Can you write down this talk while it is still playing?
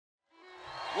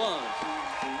1, 2,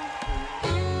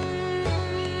 3,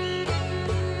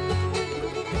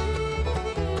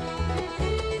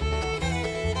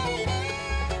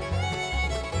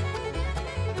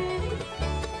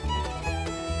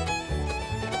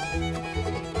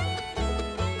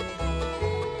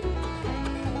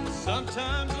 4.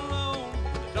 Sometimes alone,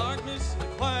 the darkness, the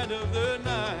quiet of the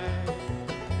night,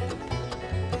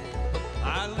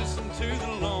 I listen to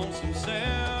the lonesome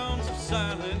sounds of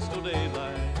silence till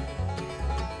daylight.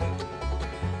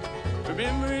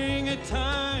 Remembering a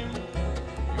time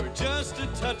you were just a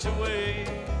touch away,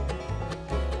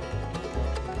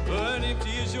 but empty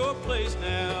is your place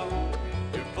now,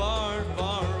 you're far,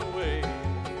 far away.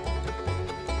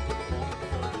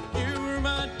 You were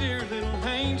my dear little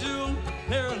angel,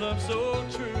 their love so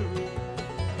true,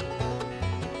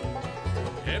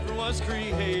 ever was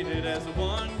created as the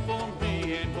one for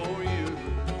me and for you.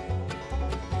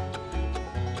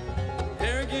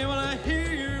 There again when I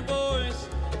hear your voice,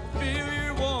 feel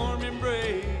your warm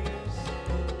embrace,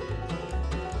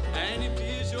 and empty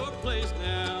is your place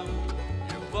now,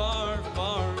 you're far,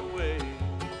 far away.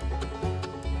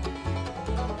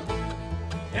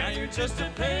 Now you're just a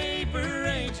paper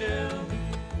angel,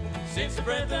 since the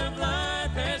breath of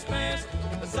life has passed,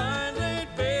 a silent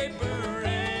paper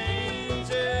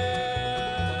angel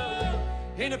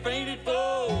in a faded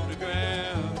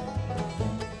photograph,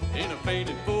 in a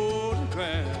faded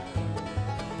photograph.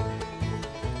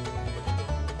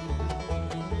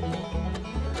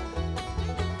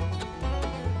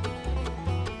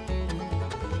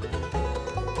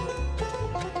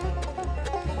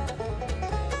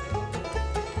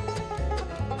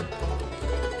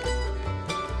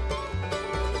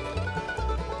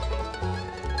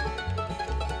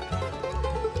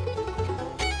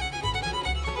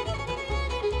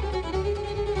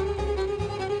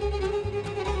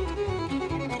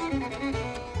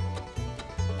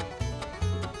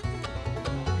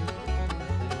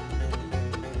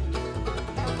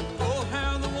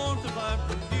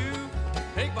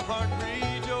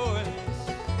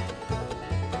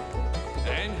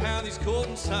 Cold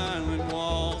and silent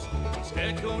walls once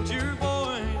echoed your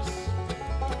voice.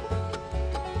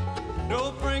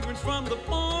 No fragrance from the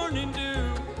morning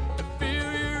dew to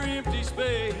fill your empty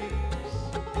space,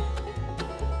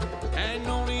 and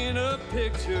only in a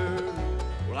picture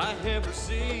will I ever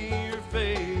see your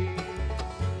face.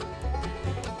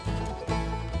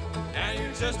 Now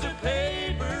you're just a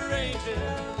paper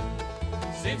angel,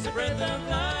 since the breath of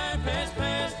life has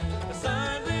passed, a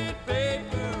silent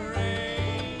paper